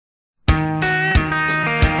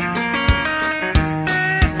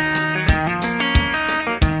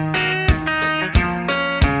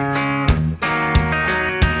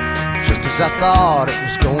thought it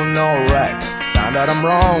was going alright. Found out I'm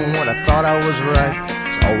wrong when I thought I was right.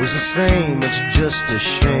 It's always the same, it's just a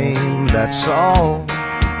shame, that's all.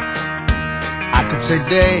 I could say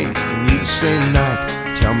day and you'd say night.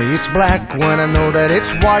 Tell me it's black when I know that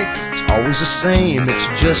it's white. It's always the same, it's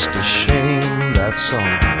just a shame, that's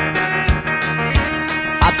all.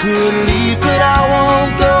 I could leave but I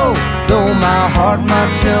won't go, though my heart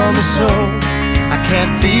might tell me so. I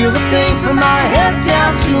can't feel a thing from my head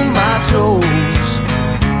down to my toes.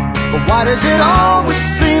 But why does it always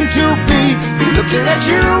seem to be me looking at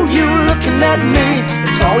you, you looking at me?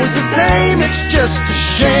 It's always the same, it's just a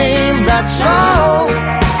shame, that's all.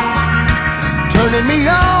 Turning me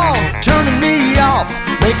on, turning me off,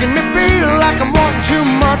 making me feel like I'm wanting too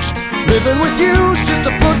much. Living with you's just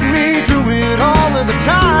to put me through it all of the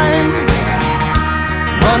time.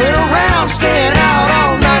 Running around, staying out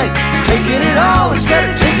all night, taking it all instead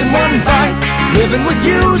of taking one bite. Living with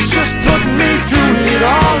you's just putting me through it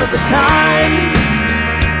all of the time.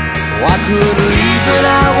 Oh, I could leave but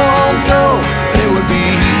I won't go, it would be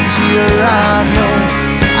easier, I know.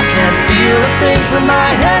 I can't feel a thing from my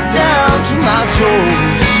head down to my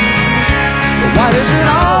toes. But why does it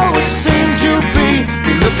always seem to be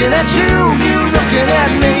me looking at you, you looking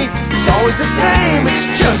at me? It's always the same,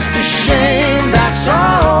 it's just a shame, that's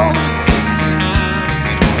all.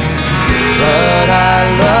 But I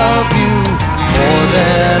love you more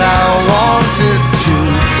than I wanted to.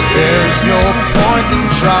 There's no point in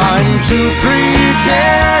trying to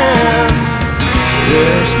pretend.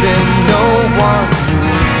 There's been no one who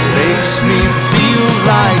makes me feel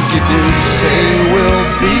like you do. Say we'll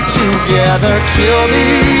be together till the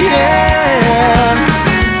end.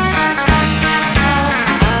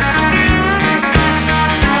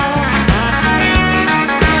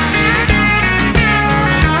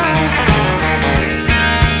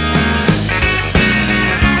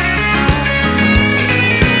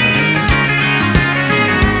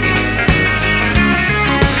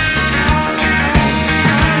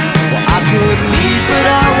 Could leave but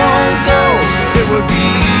I won't go, it would be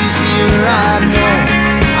easier, I know.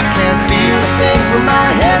 I can't feel a thing from my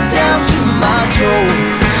head down to my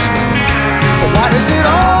toes. But why does it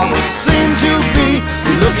always seem to be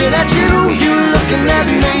me looking at you, you looking at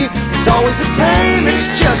me? It's always the same,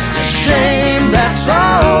 it's just a shame, that's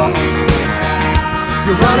all.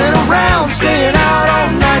 You're running around, staying out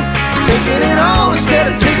all night, taking it all instead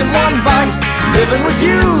of taking one bite. Living with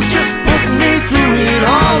you's just putting me through it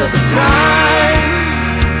all of the time.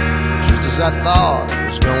 Just as I thought it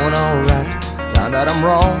was going alright, found out I'm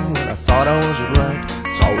wrong when I thought I was right.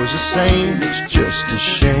 It's always the same, it's just a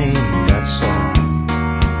shame, that's all.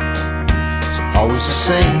 It's always the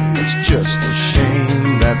same, it's just a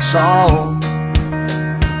shame, that's all.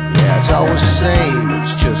 Yeah, it's always the same,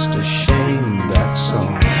 it's just a shame, that's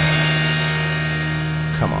all.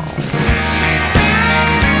 Come on.